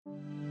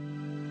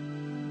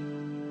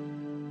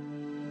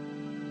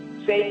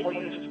Satan will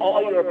use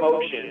all your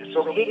emotions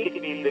so he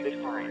can be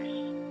victorious.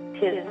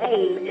 His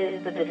name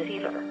is the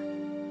deceiver.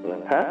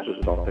 The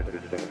pastors don't think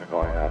these things are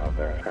going on in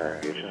their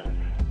congregation.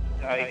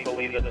 I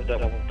believe that the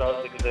devil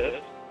does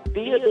exist.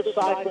 Be a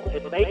disciple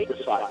and make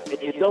disciples.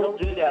 And you don't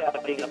do that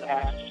by being a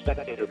pastor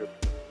spectator.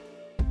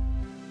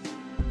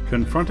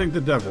 Confronting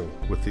the devil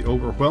with the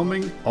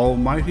overwhelming,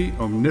 almighty,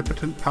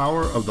 omnipotent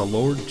power of the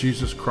Lord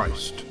Jesus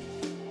Christ.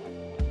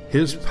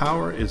 His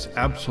power is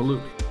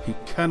absolute. He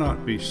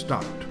cannot be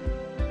stopped.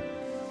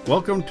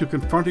 Welcome to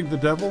Confronting the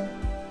Devil,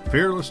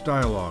 Fearless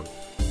Dialogue.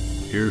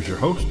 Here's your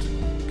host,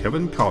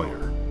 Kevin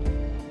Collier.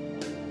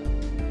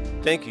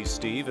 Thank you,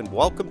 Steve, and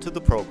welcome to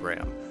the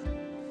program.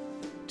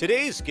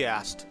 Today's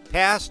guest,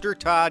 Pastor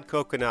Todd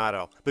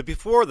Coconato. But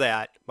before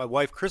that, my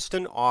wife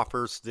Kristen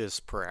offers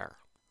this prayer.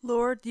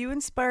 Lord, you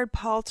inspired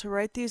Paul to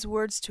write these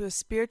words to his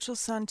spiritual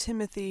son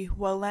Timothy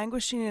while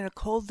languishing in a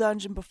cold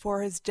dungeon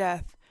before his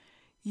death.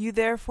 You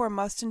therefore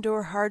must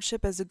endure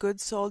hardship as a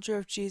good soldier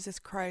of Jesus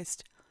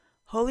Christ.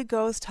 Holy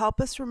Ghost, help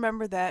us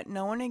remember that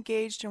no one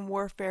engaged in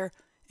warfare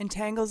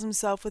entangles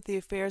himself with the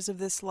affairs of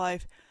this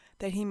life,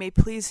 that he may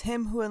please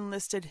him who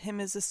enlisted him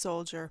as a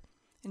soldier.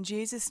 In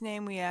Jesus'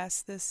 name we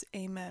ask this,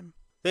 amen.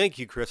 Thank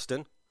you,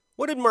 Kristen.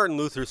 What did Martin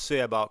Luther say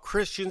about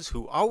Christians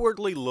who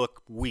outwardly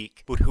look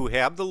weak, but who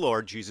have the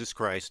Lord Jesus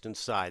Christ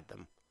inside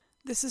them?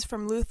 This is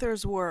from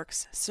Luther's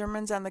Works,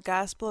 Sermons on the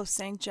Gospel of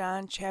St.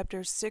 John,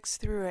 chapters 6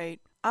 through 8.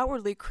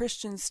 Outwardly,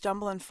 Christians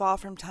stumble and fall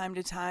from time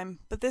to time,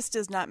 but this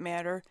does not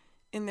matter.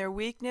 In their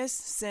weakness,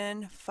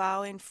 sin,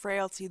 folly, and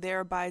frailty there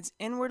abides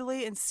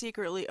inwardly and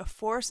secretly a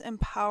force and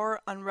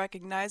power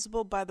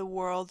unrecognizable by the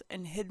world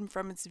and hidden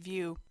from its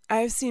view.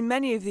 I have seen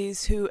many of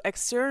these who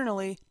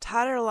externally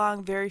tottered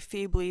along very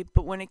feebly,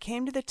 but when it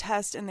came to the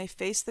test and they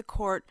faced the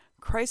court,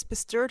 Christ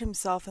bestirred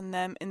himself in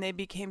them, and they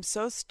became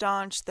so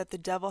staunch that the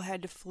devil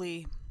had to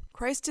flee.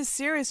 Christ is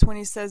serious when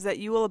he says that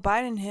you will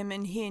abide in him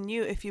and he in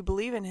you if you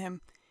believe in him.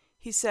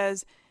 He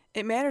says,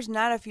 "It matters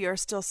not if you are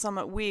still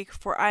somewhat weak,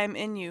 for I am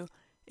in you.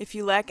 If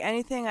you lack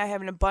anything, I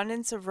have an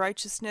abundance of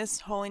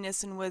righteousness,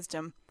 holiness, and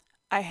wisdom.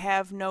 I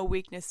have no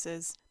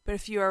weaknesses. But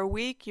if you are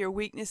weak, your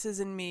weakness is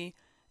in me,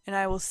 and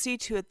I will see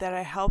to it that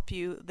I help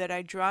you, that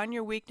I draw on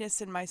your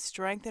weakness in my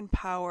strength and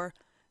power,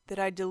 that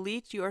I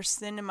delete your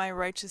sin in my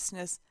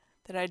righteousness,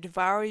 that I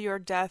devour your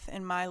death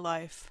in my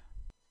life."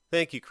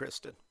 Thank you,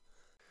 Kristen.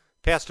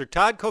 Pastor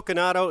Todd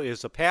Coconato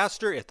is a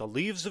pastor at the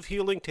Leaves of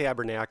Healing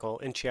Tabernacle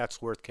in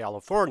Chatsworth,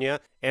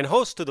 California, and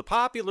host of the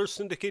popular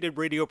syndicated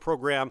radio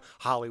program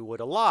Hollywood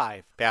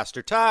Alive.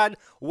 Pastor Todd,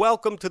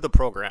 welcome to the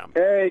program.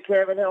 Hey,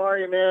 Kevin, how are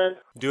you, man?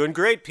 Doing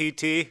great,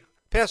 PT.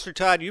 Pastor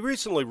Todd, you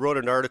recently wrote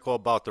an article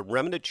about the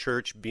Remnant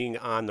Church being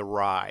on the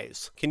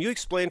rise. Can you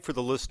explain for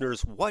the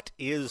listeners what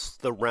is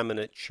the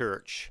Remnant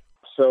Church?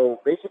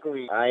 So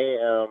basically, I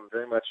am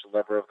very much a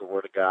lover of the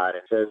Word of God.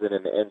 It says that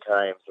in the end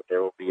times that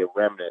there will be a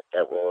remnant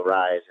that will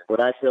arise. And what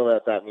I feel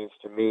that means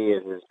to me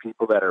is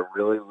people that are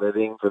really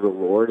living for the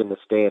Lord in this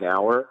day and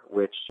hour,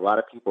 which a lot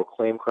of people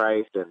claim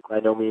Christ, and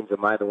by no means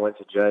am I the one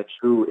to judge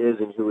who is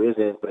and who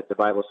isn't, but the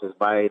Bible says,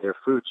 by their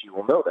fruits you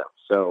will know them.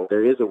 So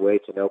there is a way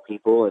to know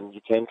people, and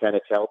you can kind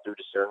of tell through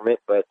discernment,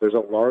 but there's a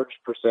large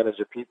percentage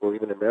of people,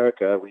 even in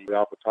America, we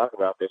often talk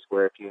about this,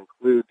 where if you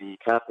include the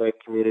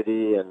Catholic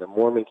community and the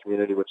Mormon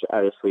community, which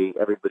obviously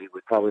everybody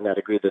would probably not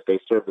agree that they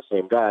serve the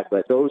same God,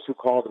 but those who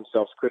call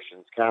themselves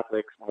Christians,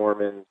 Catholics,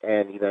 Mormons,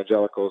 and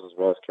evangelicals, as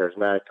well as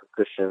charismatic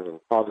Christians and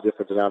all the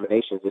different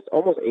denominations, it's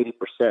almost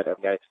 80% of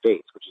the United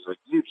States, which is a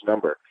huge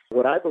number.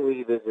 What I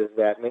believe is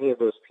that many of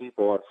those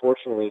people,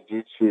 unfortunately,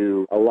 due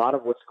to a lot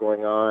of what's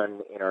going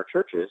on in our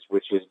churches,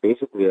 which is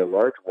basically a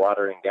large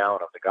watering down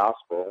of the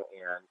gospel,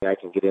 and I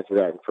can get into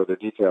that in further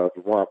detail if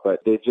you want,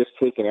 but they've just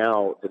taken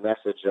out the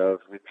message of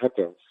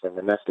repentance and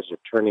the message of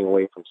turning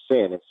away from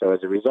sin. And so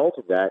as a result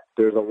of that,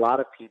 there's a lot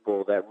of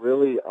people that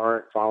really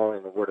aren't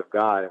following the Word of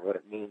God and what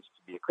it means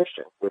to be a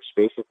Christian, which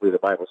basically the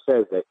Bible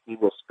says that he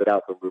will spit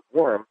out the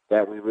lukewarm,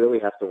 that we really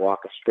have to walk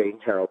a straight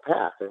and narrow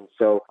path. And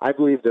so I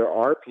believe there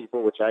are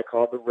people, which I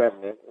call the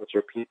remnant, which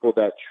are people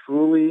that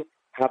truly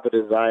have a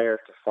desire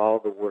to follow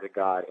the Word of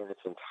God in its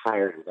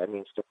entirety. That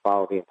means to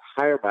follow the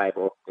entire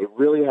Bible. They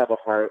really have a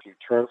heart to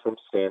turn from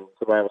sin.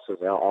 The Bible says,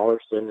 now all are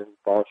sinned and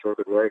fall short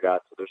of the glory of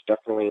God. So there's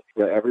definitely,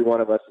 every one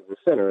of us is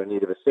a sinner in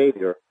need of a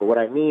Savior. But what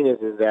I mean is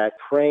that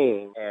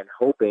praying and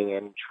hoping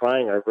and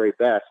trying our very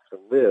best to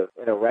live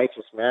in a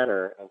righteous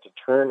manner and to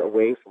turn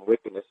away from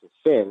wickedness and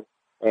sin,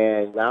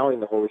 and allowing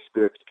the Holy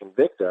Spirit to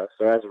convict us.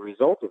 So as a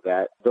result of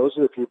that, those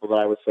are the people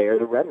that I would say are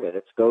the remnant.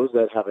 It's those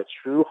that have a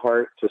true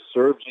heart to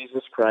serve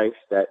Jesus Christ,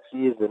 that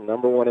he is the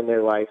number one in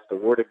their life. The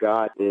Word of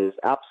God is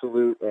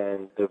absolute,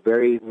 and the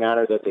very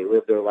manner that they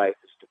live their life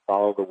is to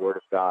follow the Word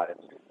of God. And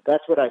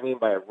that's what I mean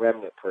by a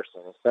remnant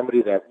person, is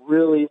somebody that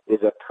really is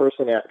a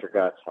person after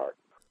God's heart.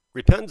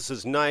 Repentance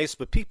is nice,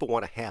 but people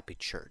want a happy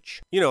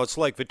church. It's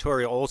like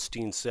Victoria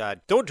Olstein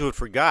said, don't do it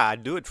for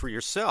God, do it for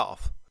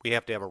yourself. We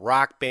have to have a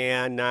rock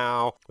band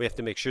now. We have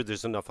to make sure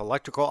there's enough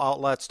electrical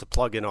outlets to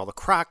plug in all the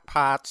crock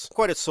pots.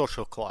 Quite a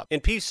social club.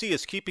 And PC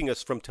is keeping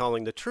us from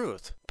telling the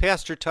truth.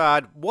 Pastor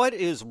Todd, what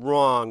is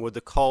wrong with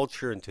the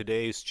culture in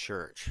today's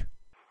church?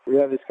 We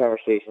have these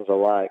conversations a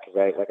lot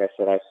because, like I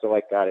said, I feel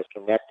like God is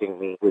connecting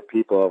me with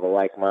people of a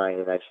like mind,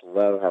 and I just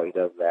love how he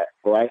does that.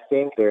 Well, I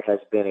think there has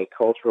been a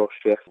cultural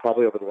shift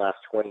probably over the last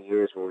 20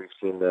 years where we've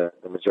seen the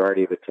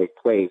majority of it take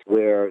place,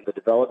 where the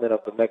development of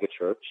the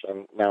megachurch,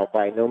 and now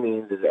by no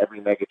means is every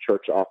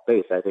megachurch off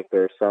base. I think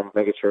there are some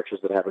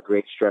megachurches that have a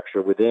great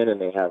structure within, and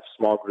they have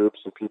small groups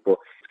and people.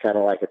 It's kind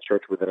of like a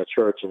church within a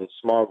church. In each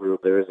small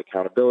group, there is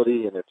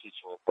accountability, and they're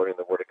teaching according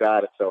to the Word of God.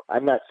 And so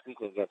I'm not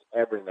speaking against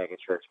every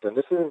megachurch, and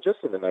this isn't just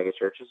in the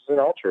megachurches, it's in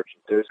all churches.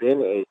 There's been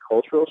a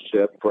cultural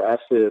shift for us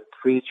to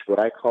preach what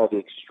I call the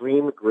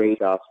extreme grace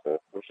gospel,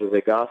 which is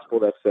a gospel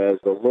that says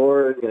the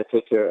Lord is going to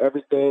take care of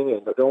everything,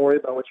 and don't worry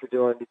about what you're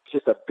doing. It's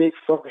just a big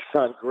focus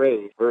on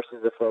grace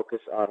versus a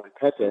focus on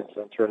repentance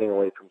and turning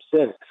away from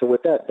sin. So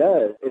what that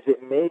does is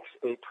it makes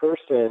a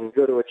person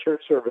go to a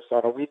church service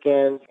on a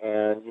weekend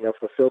and,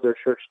 fulfill their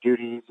church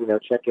duties,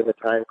 check in the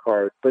time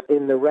card. But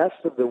in the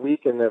rest of the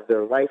weekend of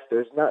their life,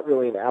 there's not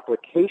really an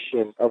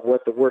application of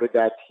what the Word of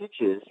God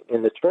teaches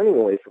in the turning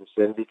away from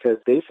sin, because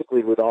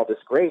basically with all this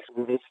grace,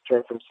 we need to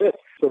turn from sin.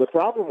 So the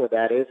problem with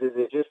that is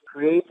it just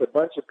creates a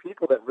bunch of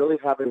people that really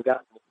haven't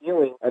gotten the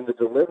healing and the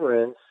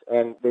deliverance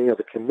and the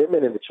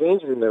commitment and the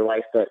changes in their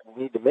life that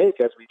we need to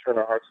make as we turn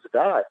our hearts to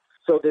God.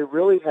 So they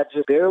really had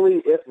just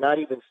barely, if not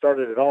even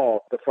started at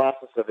all, the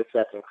process of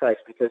accepting Christ.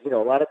 Because, a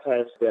lot of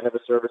times at the end of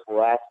a service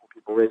we'll ask when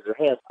people raise their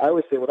hands. I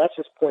always say, well, that's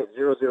just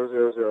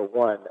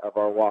 0.00001 of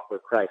our walk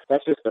with Christ.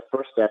 That's just the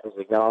first step, is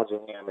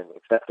acknowledging Him and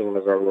accepting Him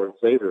as our Lord and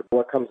Savior.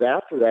 What comes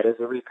after that is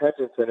a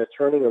repentance and a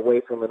turning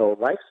away from an old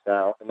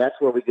lifestyle. And that's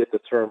where we get the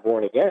term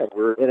born again.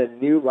 We're in a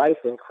new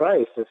life in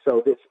Christ. And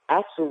so it's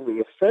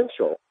absolutely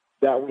essential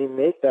that we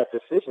make that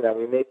decision, that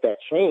we make that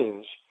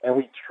change, and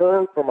we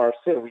turn from our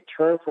sin, we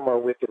turn from our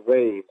wicked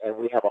ways, and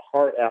we have a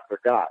heart after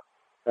God.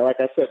 Now, like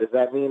I said, does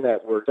that mean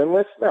that we're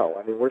sinless? No.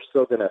 I mean, we're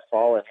still going to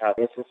fall and have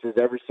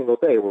instances every single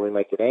day where we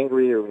might get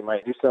angry or we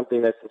might do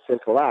something that's a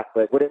sinful act.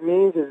 But what it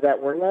means is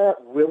that we're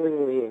not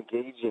willingly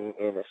engaging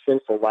in a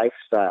sinful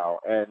lifestyle,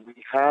 and we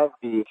have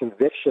the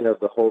conviction of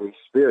the Holy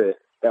Spirit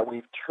that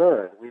we've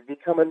turned. We've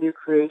become a new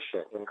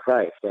creation in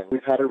Christ, and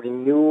we've had a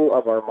renewal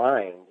of our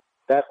mind.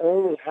 That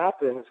only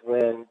happens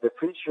when the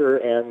preacher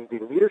and the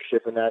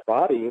leadership in that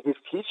body is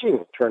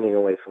teaching turning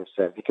away from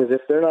sin. Because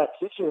if they're not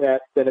teaching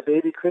that, then a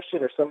baby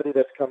Christian or somebody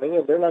that's coming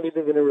in, they're not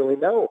even going to really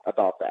know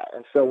about that.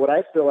 And so what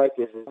I feel like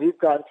is we've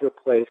gotten to a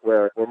place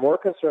where we're more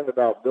concerned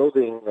about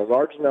building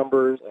large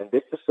numbers and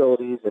big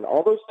facilities, and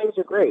all those things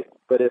are great.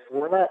 But if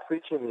we're not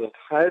preaching the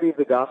entirety of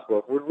the gospel,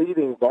 if we're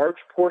leaving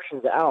large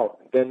portions out,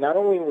 then not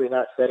only are we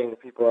not setting the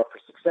people up for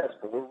success,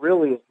 but we're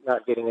really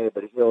not getting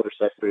anybody healed or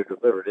set free or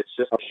delivered. It's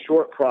just a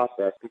short process,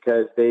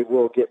 because they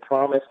will get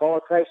promised, follow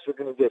Christ, you're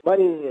going to get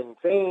money and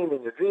fame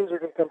and your dreams are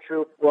going to come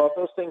true. Well, if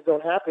those things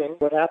don't happen,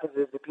 what happens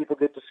is the people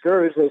get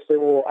discouraged. They say,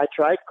 well, I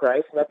tried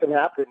Christ, nothing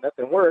happened,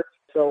 nothing worked.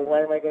 So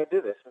why am I going to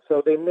do this? And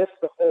so they miss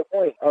the whole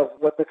point of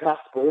what the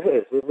gospel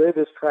is. We live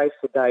as Christ,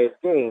 to die as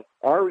gain.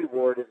 Our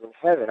reward is in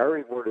heaven. Our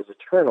reward is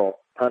eternal.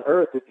 On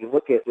earth, if you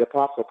look at the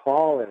Apostle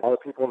Paul and all the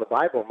people in the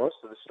Bible, most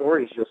of the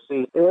stories you'll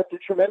see, they went through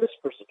tremendous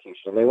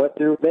persecution. They went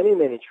through many,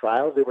 many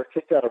trials. They were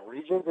kicked out of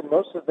regions, and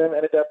most of them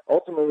ended up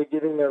ultimately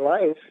giving their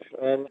life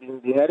and being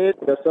beheaded,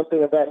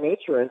 something of that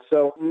nature. And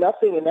so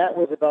nothing in that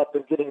was about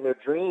them getting their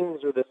dreams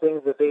or the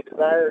things that they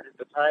desired at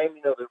the time,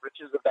 the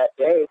riches of that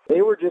day.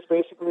 They were just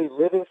basically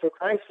living for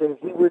Christ, and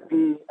He would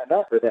be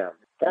enough for them.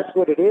 That's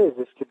what it is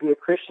to be a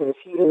Christian. Is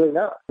He is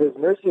enough. His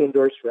mercy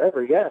endures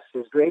forever, yes.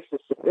 His grace is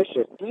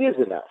sufficient. He is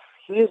enough.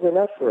 He is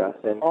enough for us.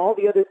 And all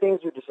the other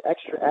things are just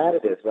extra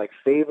additives, like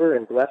favor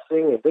and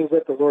blessing and things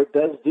that the Lord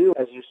does do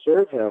as you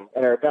serve Him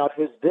and are about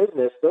His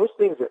business. Those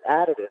things are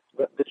additives.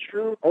 But the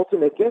true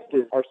ultimate gift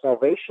is our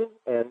salvation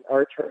and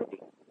our eternity.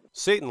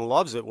 Satan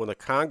loves it when a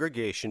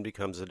congregation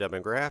becomes a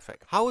demographic.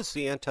 How has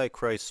the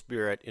Antichrist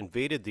spirit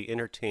invaded the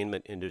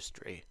entertainment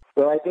industry?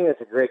 Well, I think that's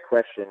a great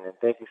question, and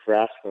thank you for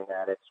asking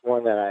that. It's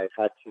one that I've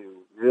had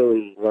to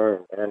really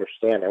learn and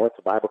understand. I went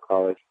to Bible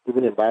college.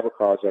 Even in Bible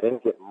college, I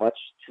didn't get much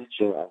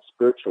teaching on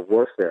spiritual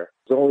warfare.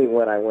 It was only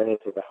when I went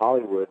into the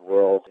Hollywood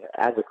world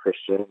as a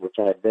Christian, which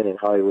I had been in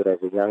Hollywood as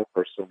a young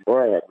person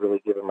before I had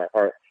really given my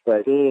heart,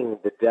 but seeing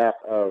the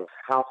depth of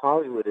how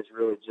Hollywood is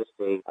really just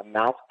a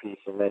mouthpiece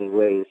in many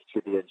ways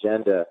to the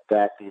agenda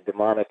that the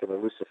demonic and the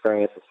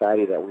Luciferian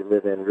society that we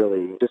live in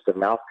really just a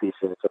mouthpiece,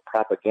 and it's a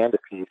propaganda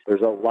piece.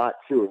 There's a lot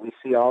to it. We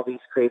see all these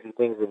crazy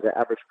things, and the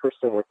average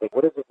person would think,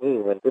 what does it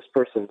mean when this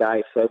person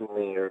dies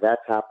suddenly, or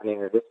that's happening,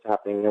 or this is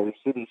happening? We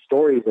see these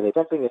stories, and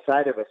something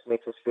inside of us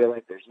makes us feel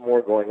like there's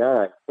more going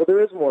on. Well,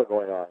 there is more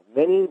going on.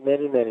 Many,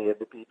 many, many of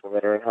the people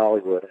that are in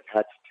Hollywood have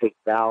had to take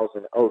vows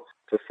and oaths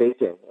to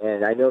Satan.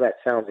 And I know that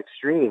sounds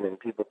extreme, and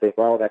people think,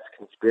 well, that's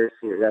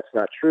conspiracy or that's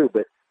not true.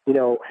 But,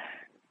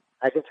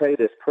 I can tell you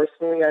this,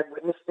 personally, I've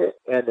witnessed it,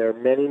 and there are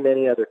many,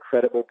 many other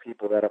credible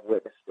people that have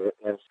witnessed it.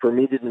 And for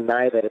me to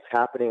deny that it's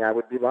happening, I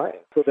would be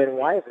lying. So then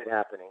why is it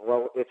happening?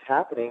 Well, it's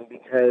happening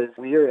because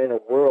we are in a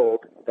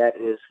world that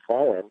is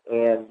fallen,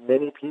 and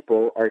many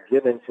people are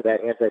given to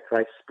that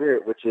Antichrist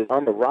spirit, which is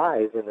on the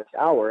rise in this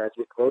hour as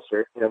we get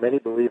closer. Many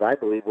believe, I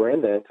believe, we're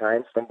in the end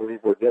times. Some believe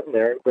we're getting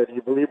there. But if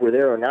you believe we're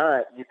there or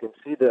not, you can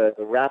see the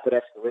rapid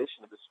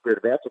escalation of the spirit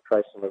of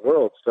Antichrist in the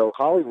world. So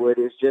Hollywood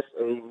is just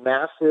a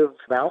massive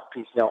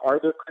mouthpiece. Now, are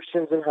there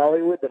Christians in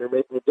Hollywood that are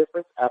making a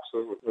difference?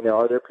 Absolutely.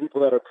 Are there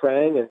people that are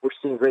praying and we're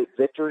seeing great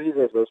victories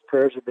as those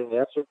prayers are being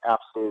answered?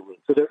 Absolutely.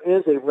 So there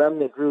is a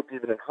remnant group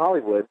even in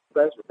Hollywood,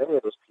 friends with many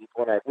of those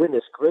people, and I've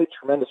witnessed great,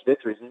 tremendous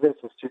victories. Even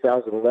since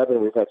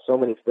 2011, we've had so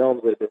many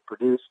films that have been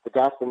produced. The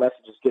gospel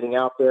message is getting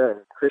out there,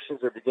 and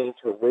Christians are beginning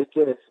to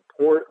awaken and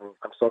support, and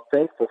I'm so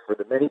thankful for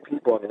the many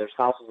people. There's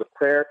houses of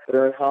prayer that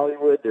are in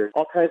Hollywood. There's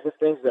all kinds of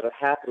things that are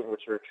happening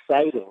which are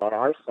exciting on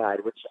our side,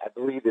 which I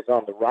believe is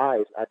on the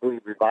rise. I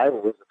believe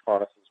revival is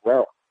upon us as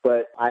well.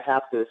 But I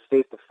have to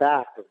state the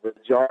fact that the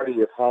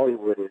majority of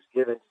Hollywood is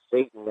given to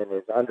Satan and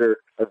is under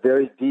a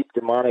very deep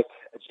demonic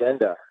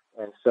agenda.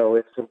 And so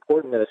it's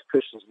important that as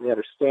Christians we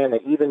understand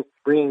that even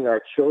bringing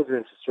our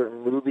children to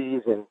certain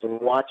movies and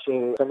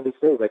watching some of these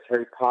things like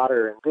Harry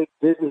Potter and big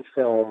Disney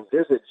films,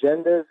 there's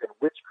agendas and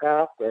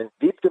witchcraft and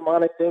deep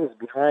demonic things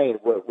behind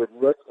what would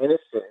look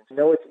innocent.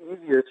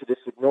 It's easier to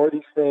just ignore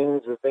these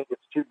things or think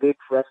it's too big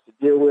for us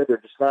to deal with or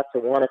just not to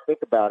want to think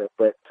about it.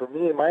 But for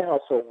me and my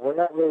household, we're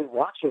not really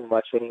watching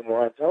much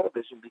anymore on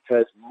television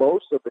because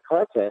most of the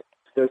content,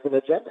 there's an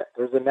agenda.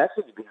 There's a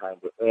message behind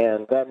it.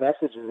 And that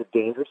message is a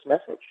dangerous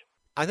message.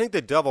 I think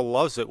the devil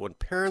loves it when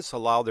parents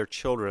allow their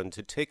children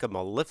to take a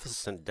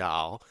Maleficent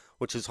doll,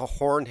 which is a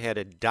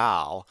horn-headed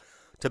doll,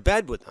 to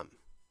bed with them.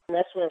 And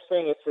that's what I'm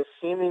saying. It's a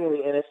seemingly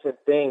innocent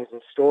things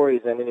and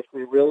stories. If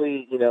we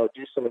really,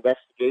 do some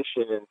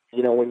investigation and,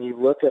 when you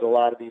look at a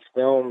lot of these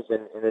films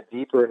and in a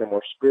deeper and a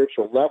more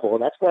spiritual level,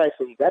 and that's why I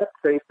say you got to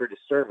pray for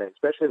discernment,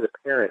 especially as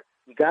a parent.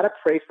 You got to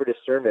pray for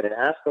discernment and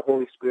ask the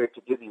Holy Spirit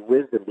to give you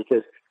wisdom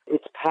because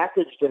it's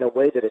packaged in a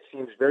way that it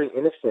seems very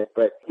innocent.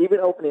 But even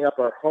opening up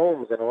our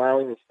homes and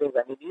allowing these things,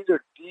 these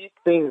are deep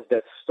things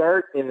that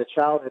start in the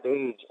childhood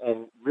age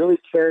and really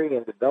carry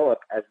and develop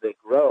as they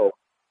grow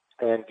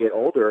and get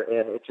older,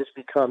 and it just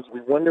becomes,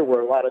 we wonder where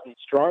a lot of these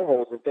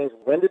strongholds and things,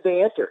 when did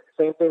they enter?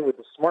 Same thing with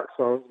the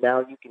smartphones. Now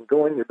you can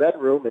go in your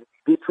bedroom and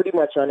be pretty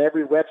much on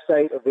every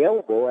website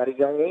available at a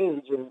young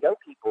age, and young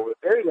people at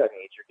a very young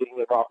age are getting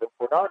involved in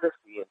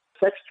pornography and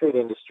sex trade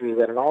industry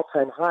at an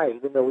all-time high,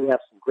 even though we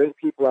have some great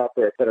people out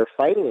there that are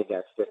fighting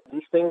against it.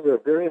 These things are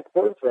very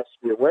important for us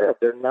to be aware of.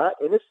 They're not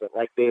innocent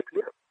like they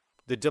appear.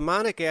 The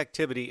demonic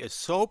activity is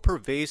so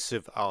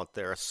pervasive out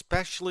there,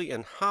 especially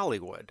in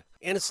Hollywood.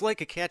 And it's like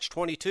a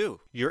catch-22.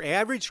 Your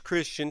average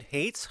Christian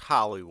hates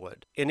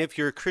Hollywood. And if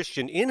you're a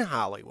Christian in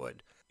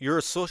Hollywood, your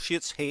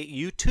associates hate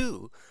you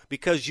too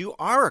because you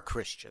are a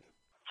Christian.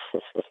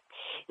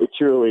 It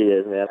truly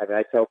is, man.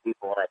 I tell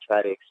people when I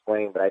try to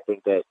explain, but I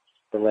think that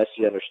unless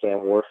you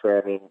understand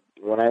warfare,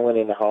 when I went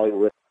into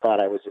Hollywood, I thought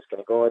I was just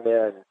going to go in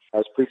there and I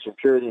was preaching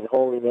purity and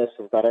holiness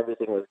and thought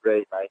everything was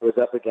great. I was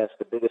up against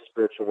the biggest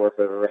spiritual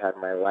warfare I've ever had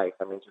in my life.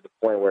 To the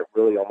point where it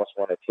really almost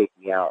wanted to take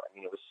me out.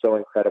 It was so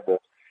incredible.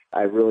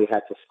 I really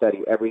had to study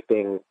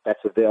everything that's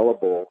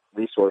available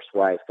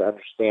resource-wise to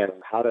understand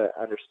how to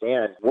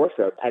understand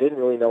warfare. I didn't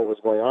really know what was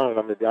going on, and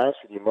I'm going to be honest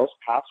with you, most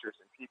pastors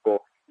and people,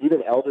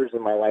 even elders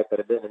in my life that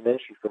have been in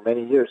ministry for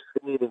many years,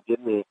 couldn't even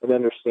give me an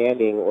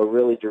understanding or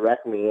really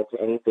direct me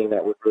into anything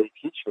that would really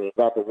teach me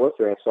about the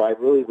warfare. And so I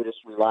really would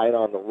just relied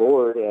on the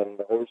Lord and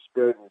the Holy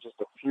Spirit and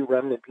just a few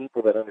remnant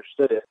people that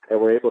understood it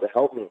and were able to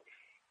help me.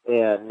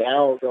 And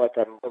now I feel like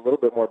I'm a little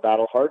bit more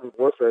battle-hardened.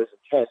 Warfare is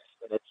intense,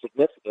 and it's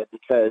significant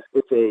because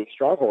it's a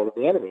stronghold of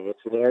the enemy.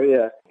 It's an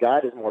area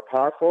God is more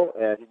powerful,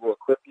 and He will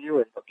equip you,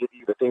 and He'll give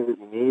you the things that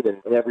you need.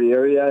 And in every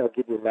area, He'll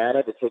give you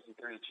manna to take you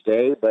through each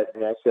day. But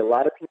I see a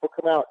lot of people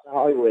come out to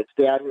Hollywood,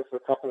 stay out here for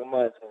a couple of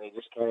months, and they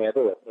just can't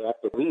handle it. They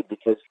have to leave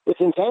because it's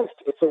intense.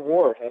 It's a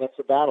war, and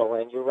it's a battle.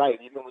 And you're right,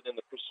 even within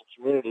the Christian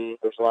community,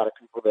 there's a lot of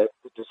people that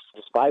just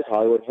despise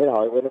Hollywood and hate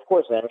Hollywood. And of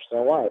course, I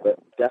understand why, but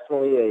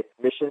definitely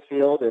a mission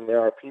field, and there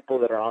are people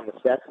that are on the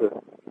sets of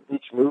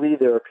each movie.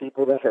 There are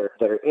people that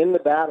are in the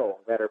battle,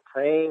 that are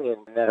praying,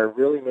 and that are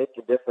really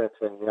making a difference.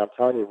 And I'm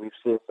telling you, we've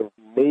seen some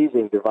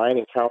amazing divine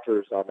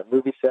encounters on the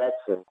movie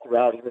sets and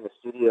throughout even the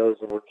studios,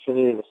 and we're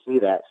continuing to see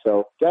that.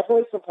 So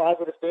definitely some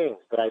positive things,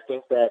 but I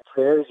think that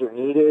prayers are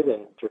needed,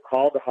 and if you're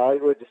called to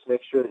Hollywood, just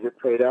make sure that you're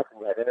prayed up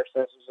and you have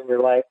intercessors in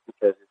your life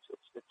because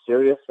it's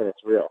serious and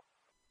it's real.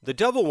 The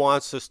devil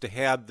wants us to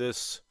have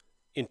this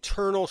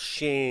internal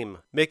shame,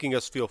 making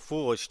us feel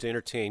foolish to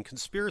entertain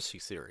conspiracy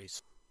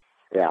theories.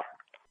 Yeah.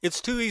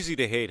 It's too easy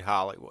to hate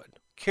Hollywood.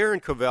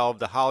 Karen Cavell of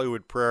the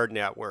Hollywood Prayer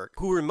Network,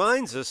 who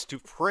reminds us to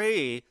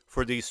pray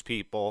for these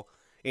people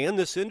and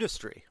this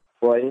industry.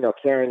 Well,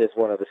 Karen is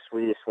one of the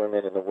sweetest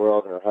women in the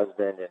world, and her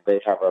husband, and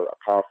they have a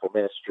powerful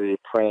ministry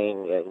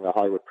praying,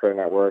 Hollywood Prayer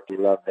Network. We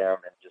love them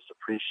and just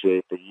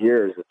appreciate the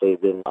years that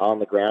they've been on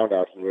the ground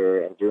out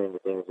here and doing the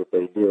things that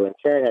they do. And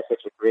Karen has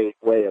such a great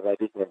way of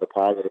speaking of the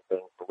positive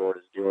things the Lord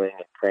is doing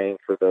and praying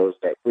for those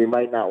that we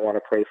might not want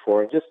to pray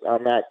for. And just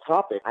on that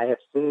topic, I have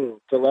seen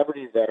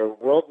celebrities that are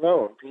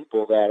world-known,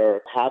 people that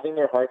are having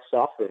their hearts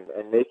softened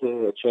and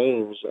making a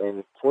change.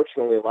 And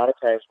fortunately, a lot of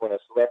times when a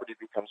celebrity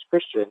becomes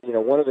Christian,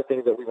 one of the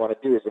things that we want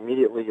to do is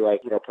immediately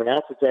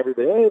pronounce it to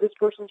everybody, hey, this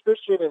person's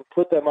Christian, and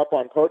put them up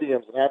on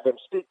podiums and have them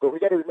speak. But we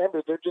got to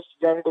remember they're just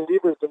young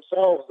believers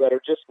themselves that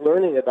are just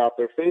learning about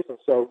their faith. And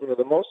so,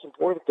 the most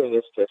important thing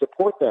is to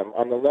support them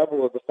on the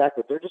level of the fact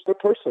that they're just a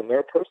person. They're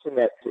a person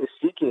that is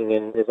seeking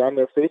and is on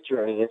their faith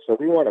journey. And so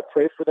we want to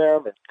pray for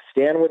them and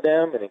stand with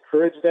them and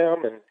encourage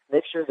them and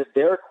make sure that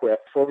they're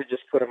equipped before we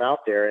just put them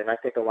out there. And I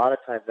think a lot of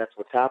times that's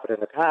what's happened in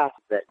the past,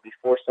 that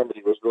before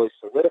somebody was really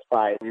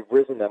solidified, we've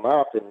risen them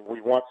up, and we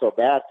want so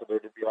bad for there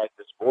to be like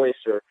this voice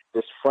or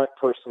this front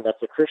person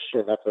that's a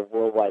Christian, that's a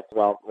worldwide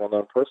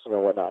well-known person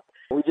or whatnot.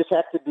 We just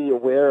have to be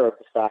aware of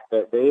the fact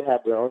that they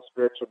have their own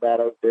spiritual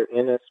battle. They're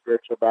in a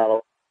spiritual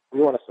battle. We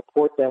want to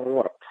support them. We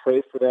want to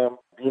pray for them,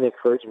 be an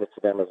encouragement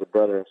to them as a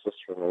brother and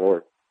sister in the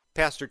Lord.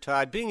 Pastor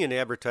Todd, being in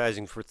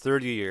advertising for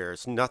 30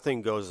 years,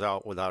 nothing goes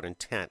out without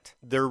intent.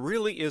 There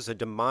really is a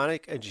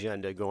demonic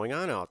agenda going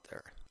on out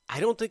there. I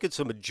don't think it's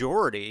a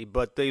majority,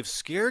 but they've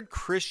scared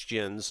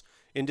Christians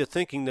into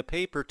thinking the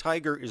paper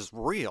tiger is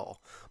real.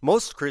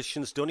 Most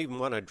Christians don't even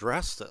want to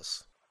address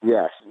this.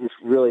 Yes, you've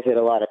really hit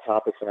a lot of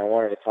topics, and I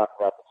wanted to talk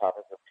about the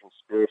topic of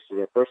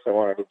conspiracy. At first, I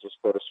wanted to just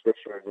go to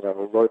Scripture.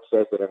 The Lord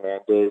says that in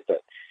that days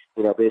that,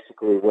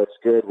 basically what's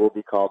good will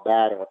be called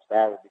bad, and what's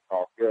bad will be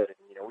called good. And,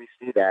 we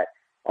see that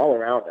all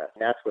around us,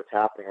 and that's what's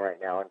happening right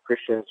now. And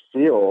Christians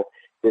feel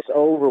this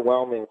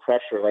overwhelming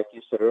pressure, like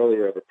you said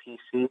earlier, the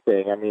PC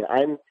thing. I mean,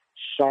 I'm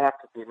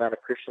shocked at the amount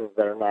of Christians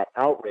that are not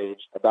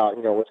outraged about,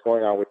 what's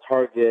going on with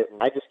Target.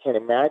 And I just can't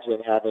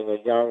imagine having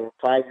a young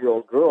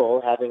 5-year-old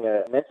girl having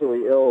a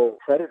mentally ill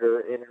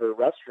predator in her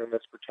restroom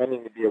that's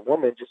pretending to be a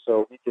woman just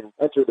so he can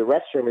enter the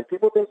restroom. And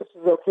people think this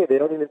is okay. They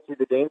don't even see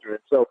the danger.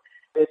 And so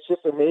it's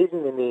just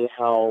amazing to me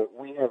how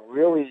we have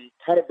really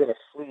kind of been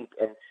asleep.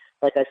 And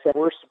like I said,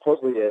 we're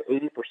supposedly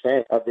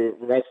 80% of the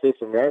United States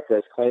of America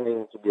is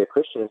claiming to be a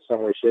Christian in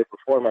some way, shape, or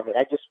form. I mean,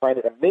 I just find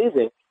it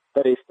amazing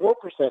that a 4%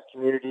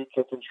 community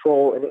can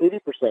control an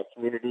 80%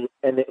 community,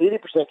 and the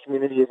 80%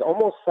 community is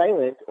almost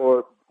silent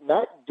or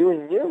not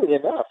doing nearly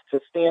enough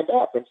to stand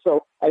up. And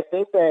so I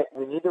think that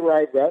we need to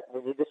rise up,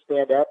 we need to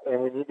stand up,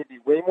 and we need to be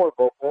way more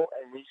vocal.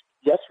 And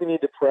yes, we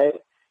need to pray.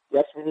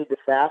 Yes, we need to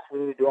fast. We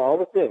need to do all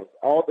the things,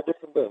 all the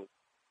different things.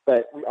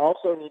 But we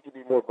also need to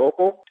be more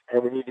vocal,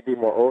 and we need to be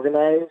more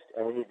organized,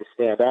 and we need to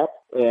stand up.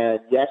 And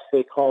yes,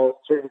 they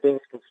call certain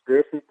things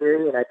conspiracy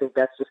theory, and I think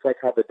that's just like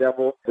how the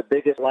devil, the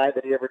biggest lie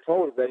that he ever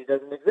told is that he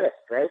doesn't exist,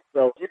 right?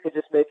 So you can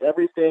just make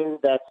everything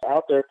that's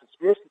out there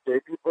conspiracy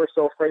theory. People are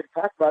so afraid to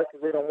talk about it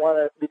because they don't want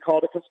to be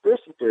called a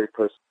conspiracy theory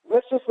person.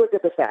 Let's just look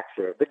at the facts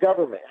here. The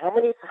government, how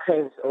many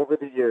times over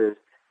the years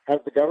has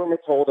the government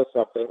told us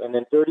something, and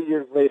then 30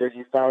 years later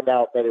you found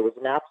out that it was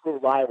an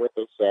absolute lie what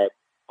they said?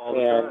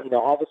 And,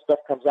 all this stuff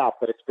comes out,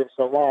 but it's been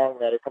so long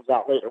that it comes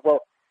out later. Well,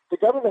 the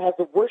government has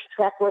the worst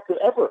track record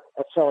ever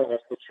of telling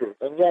us the truth.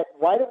 And yet,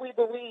 why do we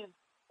believe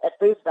at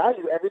face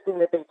value everything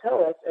that they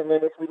tell us? And then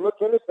if we look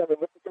into something,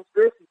 it's a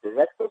conspiracy theory.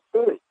 That's so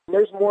silly. And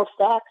there's more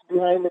facts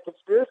behind the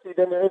conspiracy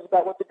than there is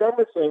about what the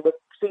government's saying. But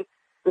see,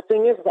 the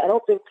thing is, I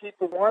don't think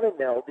people want to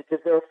know because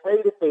they're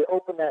afraid if they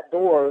open that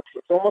door,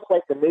 it's almost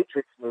like the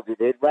Matrix movie.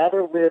 They'd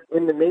rather live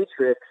in the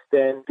Matrix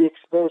than be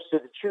exposed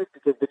to the truth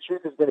because the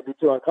truth is going to be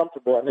too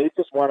uncomfortable. And they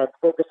just want to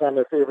focus on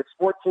their favorite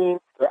sport team,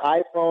 their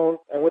iPhone,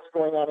 and what's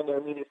going on in their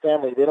immediate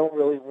family. They don't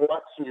really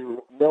want to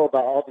know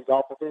about all these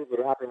awful things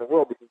that are happening in the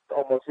world because it's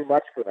almost too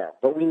much for them.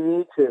 But we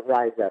need to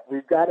rise up.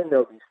 We've got to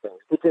know these things.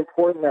 It's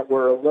important that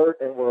we're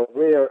alert and we're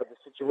aware of the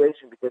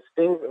situation because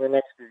things in the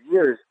next few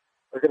years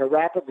are going to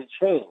rapidly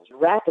change.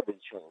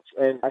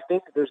 And I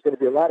think that there's going to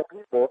be a lot of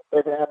people that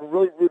are going to have a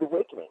really rude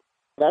awakening.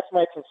 That's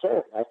my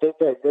concern. I think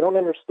that they don't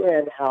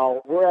understand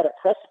how we're at a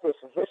precipice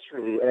in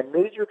history and a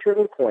major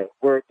turning point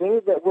where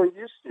things that we're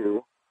used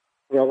to,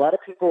 a lot of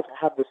people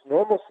have this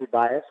normalcy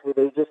bias where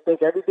they just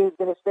think everything's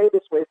going to stay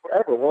this way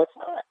forever. Well, it's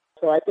not.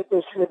 So I think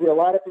there's going to be a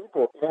lot of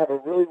people who have a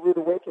really rude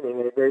awakening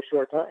in a very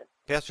short time.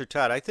 Pastor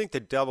Todd, I think the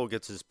devil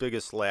gets his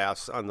biggest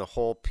laughs on the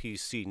whole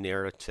PC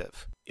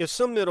narrative. If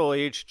some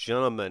middle-aged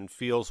gentleman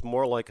feels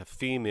more like a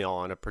female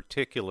on a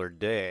particular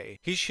day,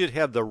 he should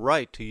have the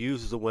right to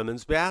use the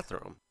women's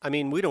bathroom. I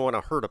mean, we don't want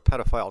to hurt a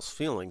pedophile's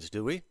feelings,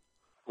 do we?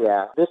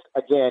 Yeah, this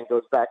again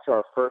goes back to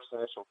our first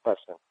initial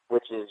question,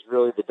 which is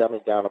really the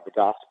dumbing down of the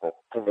gospel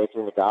and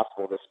making the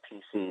gospel this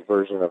PC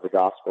version of the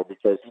gospel,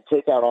 because you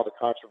take out all the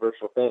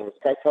controversial things.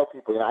 I tell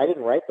people, I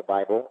didn't write the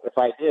Bible. If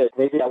I did,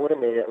 maybe I would have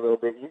made it a little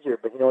bit easier.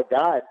 But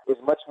God is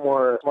much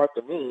more smart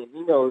than me.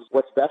 He knows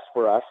what's best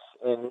for us,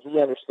 and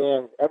he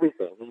understands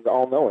everything. He's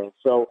all-knowing.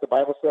 So the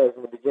Bible says,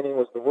 in the beginning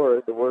was the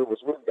Word was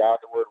with God,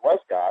 the Word was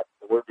God,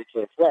 the Word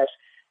became flesh.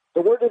 The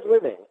The Word is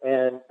living,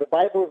 and the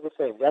Bible is the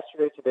same,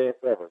 yesterday, today, and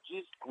forever.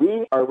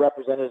 We are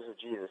representatives of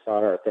Jesus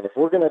on earth, and if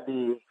we're going to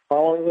be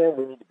following him,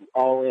 we need to be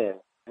all in.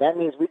 And that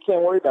means we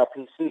can't worry about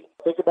PC.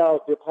 Think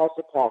about the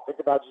Apostle Paul. Think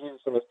about Jesus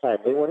in his time.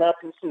 They were not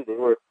PC. They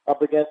were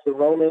up against the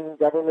Roman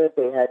government.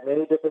 They had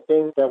many different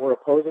things that were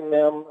opposing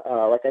them.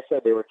 Like I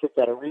said, they were kicked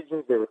out of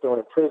regions. They were thrown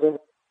in prison.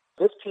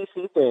 This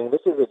PC thing,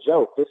 this is a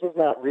joke. This is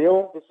not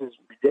real. This is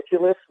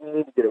ridiculous. We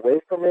need to get away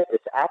from it.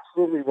 It's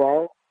absolutely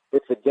wrong.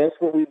 It's against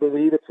what we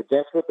believe. It's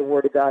against what the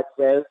Word of God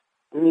says.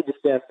 We need to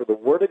stand for the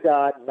Word of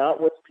God,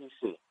 not what's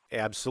PC.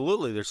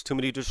 Absolutely. There's too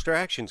many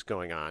distractions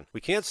going on.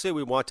 We can't say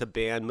we want to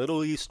ban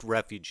Middle East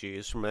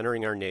refugees from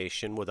entering our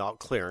nation without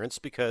clearance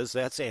because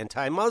that's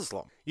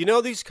anti-Muslim. You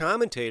know, these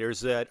commentators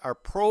that are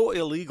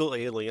pro-illegal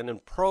alien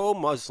and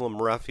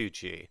pro-Muslim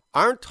refugee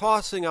aren't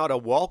tossing out a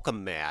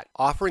welcome mat,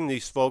 offering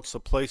these folks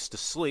a place to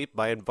sleep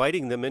by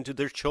inviting them into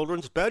their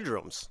children's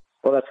bedrooms.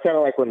 Well, that's kind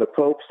of like when the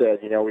Pope said,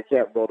 we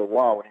can't build a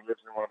wall when he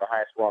lives in one of the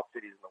highest walled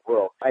cities in the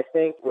world. I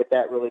think what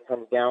that really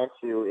comes down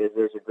to is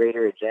there's a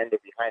greater agenda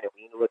behind it.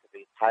 We need to look at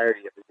the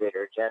entirety of the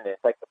greater agenda.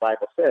 It's like the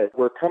Bible says,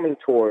 we're coming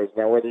towards,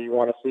 now whether you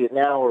want to see it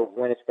now or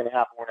when it's going to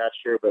happen, we're not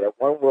sure, but a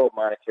one world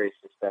monetary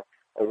system,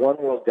 a one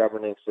world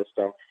governing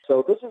system.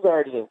 So this is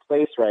already in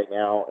place right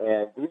now,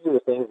 and these are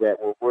the things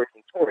that we're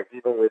working towards,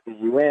 even with the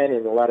UN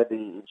and a lot of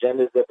the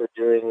agendas that they're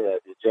doing,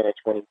 the Agenda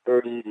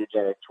 2030, the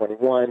Agenda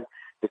 21,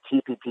 the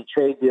TPP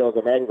trade deals,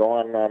 and I can go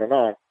on and on and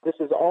on. This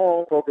is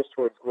all focused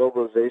towards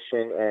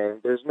globalization,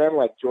 and there's men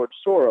like George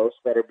Soros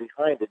that are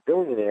behind it,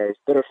 billionaires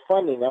that are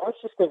funding. Now,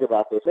 let's just think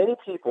about this. Many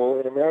people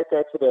in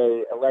America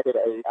today elected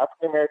an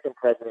African-American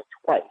president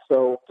twice.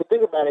 So to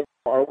think about it,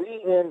 are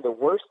we in the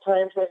worst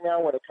times right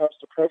now when it comes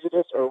to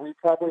prejudice, or are we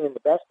probably in the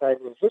best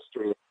times in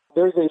history?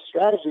 There's a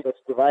strategy that's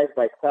devised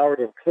by Cloward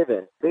and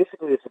Piven.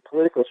 Basically, it's a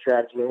political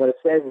strategy, and what it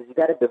says is you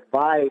got to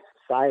divide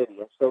society.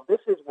 And so this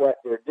is what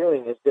they're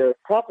doing, is they're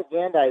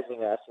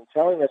propagandizing us and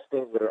telling us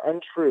things that are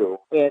untrue,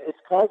 and it's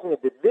causing a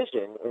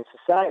division in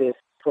society.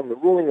 From the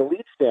ruling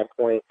elite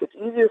standpoint, it's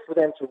easier for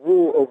them to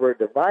rule over a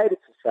divided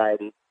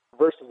society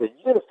versus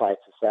a unified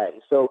society.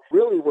 So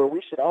really where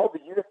we should all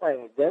be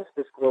unifying against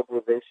this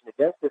globalization,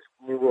 against this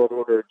New World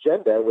Order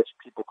agenda, which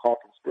people call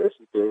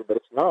conspiracy theory, but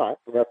it's not.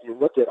 If you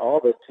look at all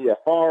the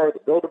CFR, the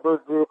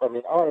Bilderberg Group, on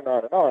and on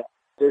and on,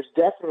 there's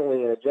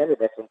definitely an agenda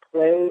that's in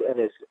play and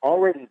is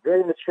already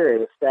very mature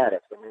in its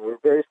status. We're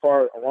very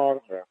far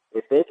along here.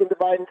 If they can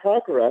divide and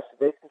conquer us,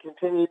 they can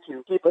continue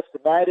to keep us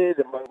divided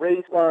among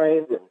race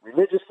lines and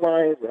religious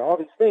lines and all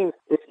these things.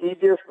 It's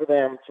easier for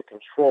them to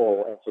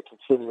control and to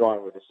continue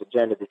on with this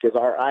agenda because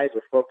our eyes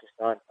are focused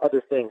on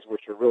other things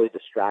which are really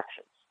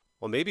distractions.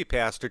 Well, maybe,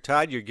 Pastor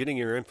Todd, you're getting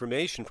your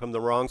information from the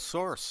wrong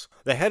source.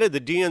 The head of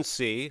the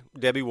DNC,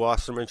 Debbie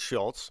Wasserman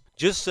Schultz,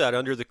 just said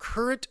under the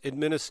current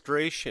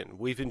administration,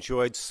 we've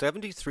enjoyed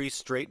 73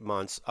 straight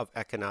months of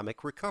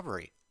economic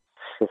recovery.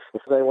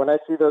 When I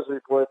see those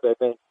reports, I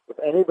think if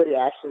anybody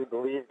actually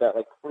believes that,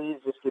 please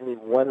just give me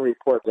one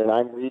report. And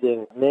I'm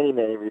reading many,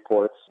 many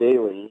reports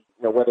daily,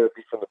 whether it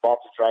be from the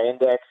Baltic Dry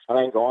Index, and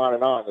I can go on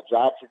and on, the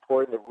jobs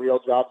reporting, the real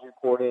jobs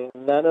reporting,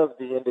 none of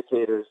the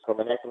indicators from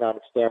an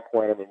economic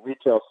standpoint,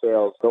 retail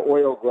sales, the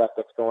oil glut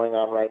that's going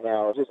on right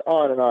now, just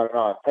on and on and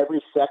on.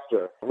 Every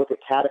sector, look at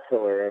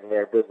Caterpillar and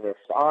their business,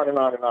 on and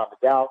on and on.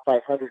 The Dow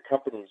 500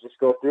 companies, just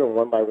go through them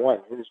one by one,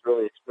 who's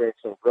really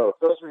experiencing growth.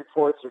 Those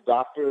reports are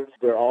doctored.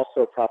 They're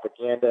also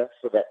propaganda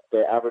so that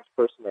the average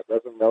person that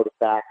doesn't know the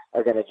facts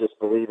are going to just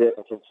believe it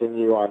and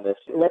continue on this.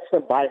 It lets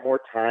them buy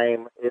more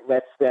time. It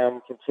lets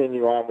them continue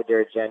on with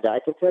their agenda. I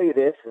can tell you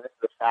this, and this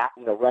is a fact,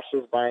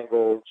 Russia's buying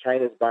gold,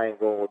 China's buying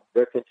gold.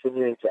 They're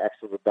continuing to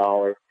exit the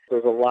dollar.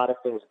 There's a lot of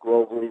things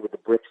globally with the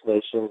BRICS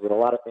nations and a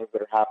lot of things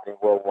that are happening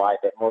worldwide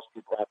that most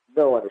people have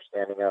no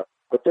understanding of.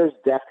 But there's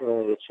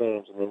definitely a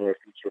change in the near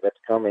future that's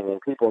coming, and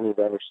people need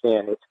to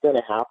understand it's going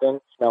to happen.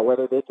 Now,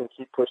 whether they can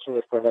keep pushing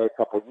it for another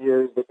couple of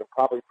years, they can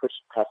probably push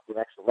it past the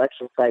next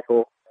election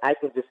cycle. I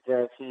can just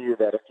guarantee you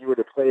that if you were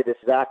to play this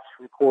exact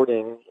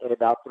recording in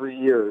about 3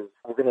 years,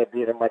 we're going to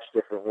be in a much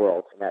different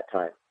world in that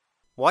time.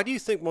 Why do you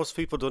think most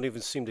people don't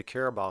even seem to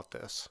care about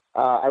this?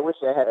 I wish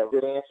I had a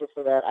good answer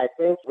for that. I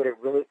think what it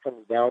really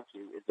comes down to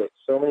is that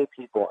so many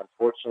people,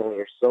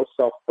 unfortunately, are so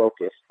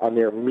self-focused on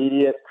their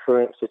immediate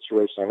current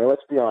situation.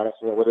 Let's be honest,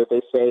 whether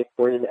they say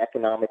we're in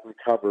economic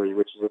recovery,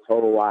 which is a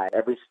total lie.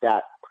 Every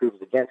stat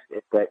proves against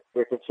it, but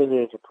they're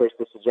continuing to push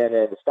this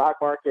agenda. The stock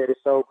market is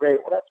so great.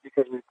 Well, that's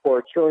because we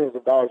pour trillions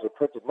of dollars of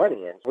printed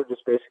money in. We're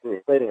just basically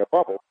inflating a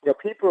bubble.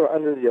 People are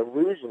under the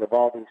illusion of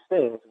all these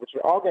things, which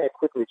are all going to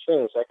quickly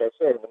change, like I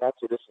said, in the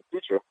not-too-distant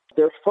future.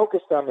 They're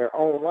focused on their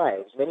own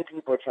lives. Many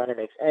people are trying to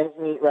make ends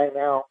meet right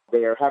now.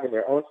 They are having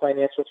their own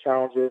financial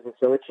challenges, and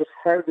so it's just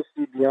hard to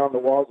see beyond the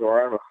walls of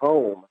our own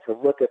home to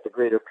look at the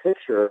greater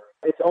picture.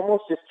 It's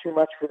almost just too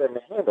much for them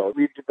to handle.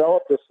 We've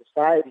developed a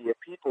society of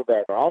people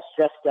that are all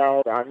stressed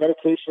out on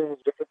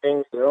medications, different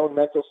things, their own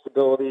mental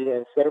stability,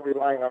 and instead of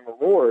relying on the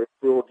Lord,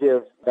 who will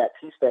give that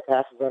peace that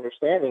passes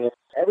understanding. And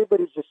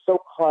Everybody's just so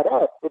caught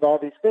up with all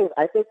these things.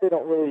 I think they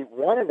don't really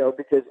want to know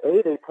because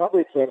A, they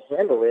probably can't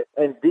handle it,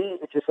 and B,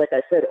 it just like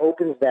I said,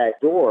 opens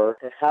that door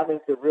to having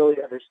to really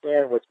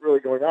understand what's really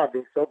going on,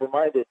 being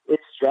sober-minded.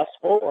 It's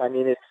stressful. I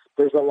mean,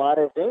 there's a lot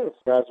of things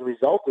as a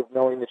result of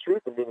knowing the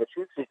truth and being a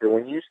truth seeker.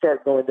 When you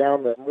start going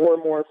down, the more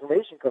and more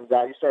information comes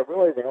out, you start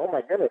realizing, oh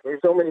my goodness,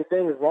 there's so many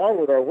things wrong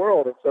with our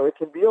world, and so it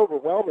can be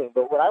overwhelming.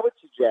 But what I would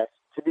suggest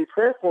to be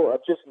prayerful of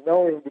just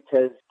knowing,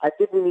 because I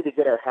think we need to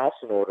get our house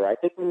in order. I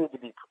think we need to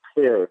be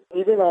prepared,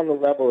 even on the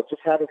level of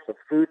just having some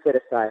food set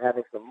aside,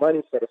 having some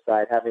money set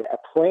aside, having a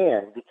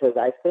plan, because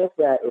I think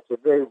that it's a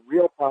very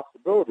real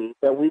possibility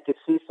that we could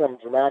see some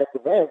dramatic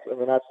events in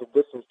the not so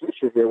distant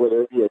future here,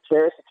 whether it be a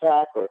terrorist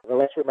attack or an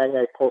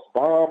electromagnetic pulse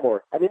bomb,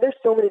 or, I mean, there's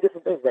so many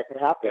different things that could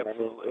happen.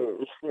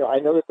 Absolutely. I mean, I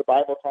know that the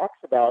Bible talks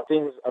about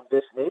things of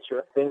this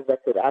nature, things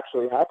that could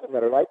actually happen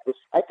that are like this.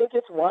 I think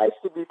it's wise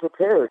to be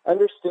prepared.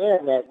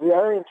 Understand that we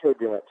are in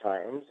turbulent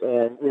times,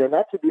 and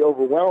not to be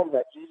overwhelmed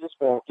that Jesus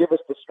won't give us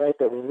the strength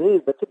that we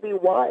need, but to be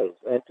wise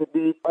and to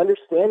be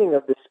understanding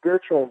of the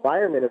spiritual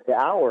environment of the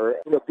hour,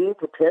 being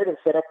prepared and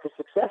set up for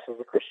success as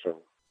a Christian.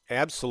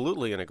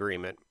 Absolutely in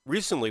agreement.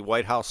 Recently,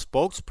 White House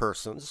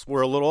spokespersons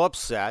were a little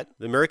upset.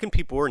 The American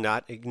people were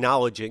not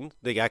acknowledging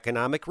the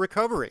economic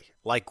recovery,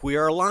 like we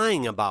are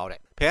lying about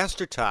it.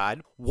 Pastor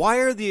Todd, why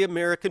are the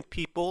American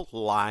people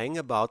lying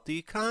about the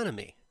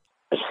economy?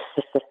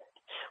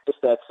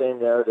 Just that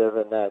same narrative,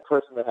 and that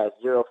person that has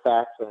zero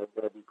facts and is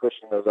going to be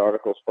pushing those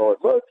articles forward.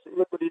 Look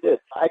what he did.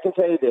 I can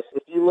tell you this.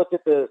 If you look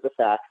at the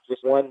facts,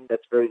 just one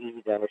that's very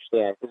easy to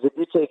understand is if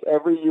you take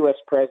every U.S.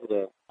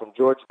 president from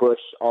George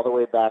Bush all the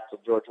way back to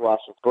George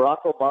Washington,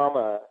 Barack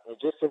Obama,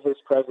 just in his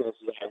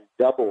presidency, has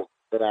doubled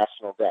the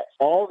national debt.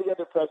 All the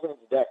other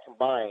presidents' debt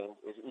combined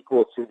is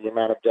equal to the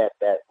amount of debt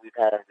that we've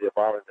had under the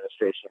Obama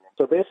administration.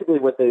 So basically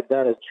what they've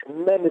done is a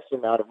tremendous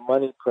amount of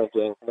money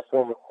printing in the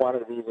form of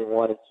quantitative easing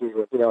 1 and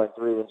 2 and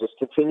 3, and just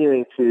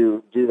continuing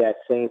to do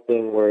that same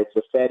thing where it's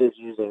the Fed is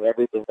using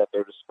everything at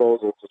their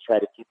disposal to try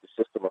to keep the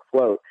system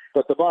afloat.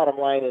 But the bottom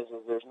line is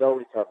there's no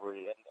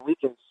recovery. And we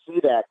can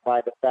see that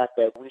by the fact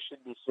that we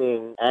should be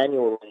seeing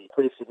annually a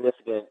pretty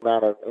significant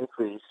amount of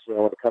increase,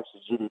 when it comes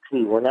to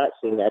GDP. We're not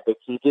seeing that. They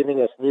keep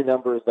giving us new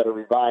numbers that are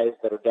revised,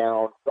 that are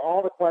down.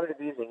 All the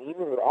quantitative easing,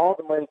 even with all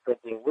the money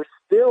printing, we're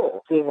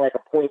still seeing like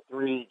a 0.3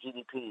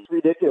 GDP. It's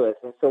ridiculous.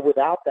 And so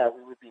without that,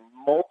 we would be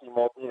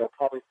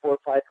probably 4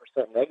 or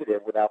 5%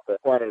 negative without the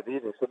quantitative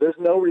easing. So there's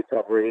no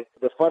recovery.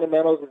 The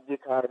fundamentals of the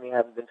economy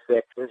haven't been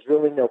fixed. There's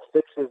really no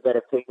fixes that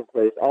have taken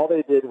place. All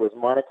they did was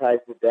monetize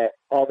the debt.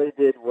 All they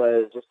did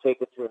was just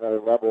take it to another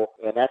level.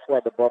 And that's why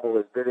the bubble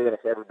is bigger than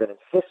it's ever been in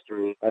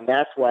history. And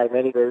that's why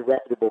many very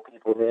reputable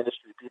people in the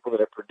industry, people that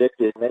have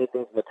predicted many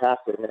things in the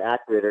past that have been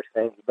accurate, are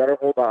saying you better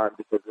hold on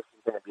because this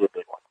is going to be a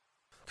big one.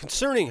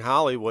 Concerning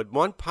Hollywood,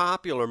 one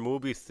popular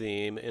movie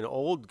theme in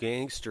old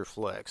gangster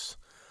flicks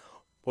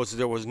was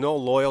there was no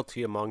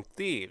loyalty among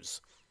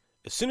thieves.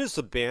 As soon as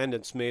the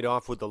bandits made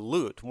off with the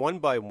loot, one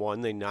by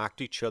one they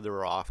knocked each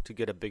other off to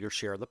get a bigger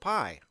share of the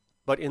pie.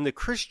 But in the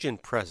Christian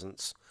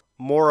presence,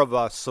 more of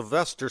a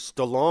Sylvester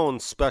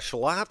Stallone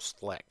special ops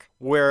flick,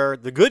 where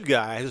the good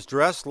guys,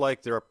 dressed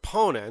like their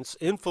opponents,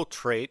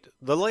 infiltrate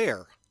the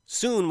lair.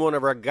 Soon one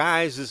of our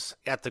guys is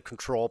at the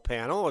control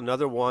panel,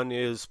 another one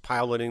is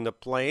piloting the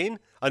plane,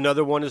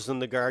 another one is in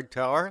the guard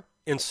tower,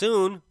 and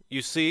soon,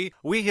 you see,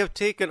 we have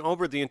taken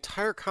over the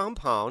entire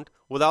compound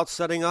without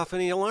setting off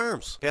any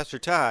alarms. Pastor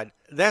Todd,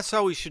 that's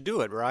how we should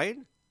do it, right?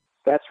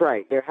 That's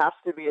right. There has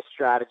to be a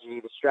strategy.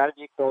 The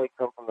strategy can only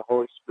come from the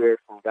Holy Spirit,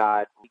 from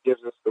God. He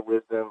gives us the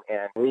wisdom,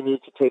 and we need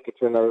to take it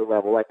to another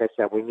level. Like I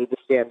said, we need to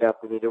stand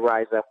up. We need to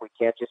rise up. We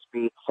can't just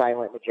be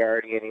silent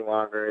majority any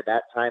longer.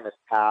 That time has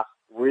passed.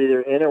 We're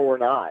either in or we're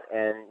not.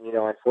 And,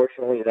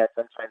 unfortunately, that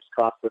sometimes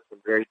costs us some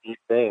very deep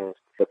things.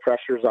 The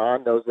pressure's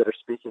on. Those that are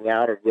speaking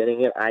out are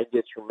getting it. I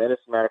get tremendous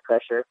amount of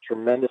pressure.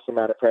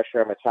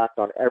 I'm attacked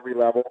on every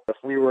level. If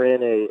we were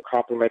in a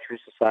complementary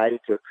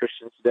society to a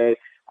Christian today,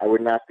 I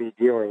would not be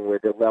dealing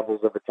with the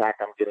levels of attack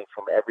I'm getting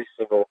from every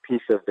single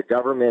piece of the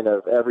government,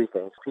 of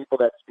everything. People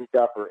that speak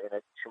up are in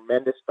a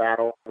tremendous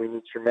battle. We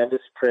need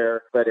tremendous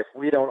prayer. But if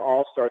we don't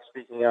all start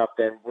speaking up,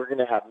 then we're going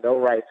to have no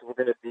rights. We're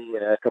going to be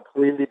in a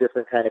completely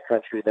different kind of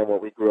country than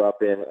what we grew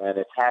up in, and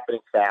it's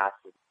happening fast.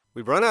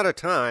 We've run out of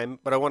time,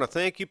 but I want to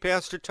thank you,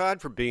 Pastor Todd,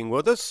 for being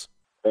with us.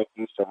 Thank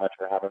you so much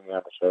for having me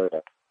on the show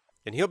today.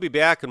 And he'll be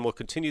back, and we'll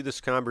continue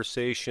this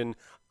conversation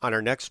on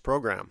our next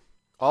program.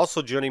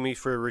 Also joining me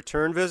for a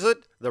return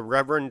visit, the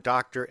Reverend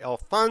Dr.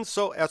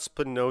 Alfonso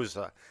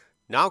Espinoza.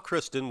 Now,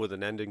 Kristen, with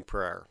an ending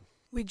prayer.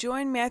 We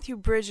join Matthew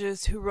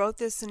Bridges, who wrote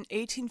this in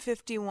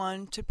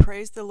 1851, to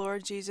praise the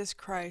Lord Jesus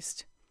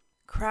Christ.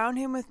 Crown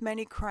him with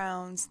many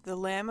crowns, the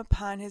Lamb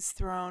upon his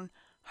throne.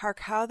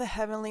 Hark how the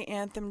heavenly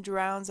anthem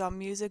drowns all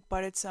music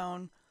but its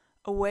own.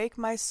 Awake,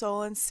 my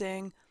soul, and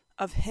sing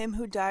of him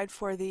who died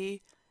for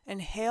thee,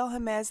 and hail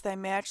him as thy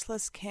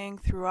matchless King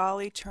through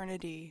all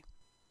eternity.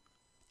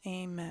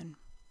 Amen.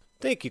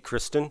 Thank you,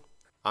 Kristen.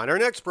 On our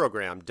next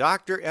program,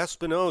 Dr.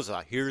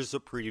 Espinoza, here's a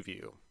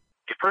preview.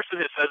 If person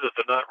who says that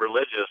they're not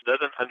religious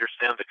doesn't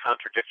understand the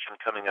contradiction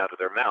coming out of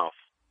their mouth.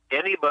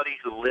 Anybody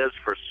who lives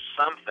for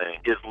something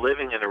is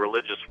living in a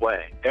religious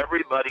way.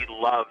 Everybody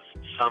loves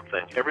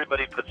something.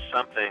 Everybody puts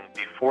something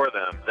before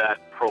them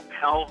that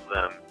propels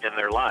them in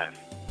their life.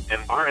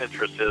 And our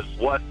interest is,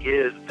 what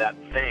is that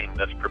thing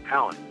that's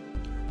propelling?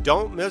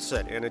 Don't miss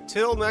it. And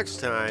until next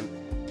time,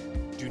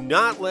 do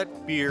not let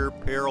fear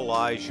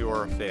paralyze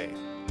your faith.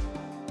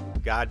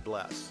 God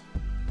bless.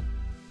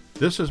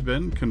 This has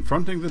been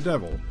Confronting the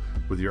Devil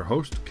with your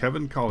host,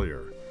 Kevin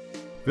Collier.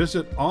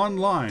 Visit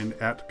online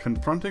at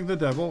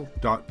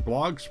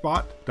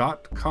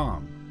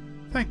confrontingthedevil.blogspot.com.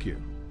 Thank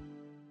you.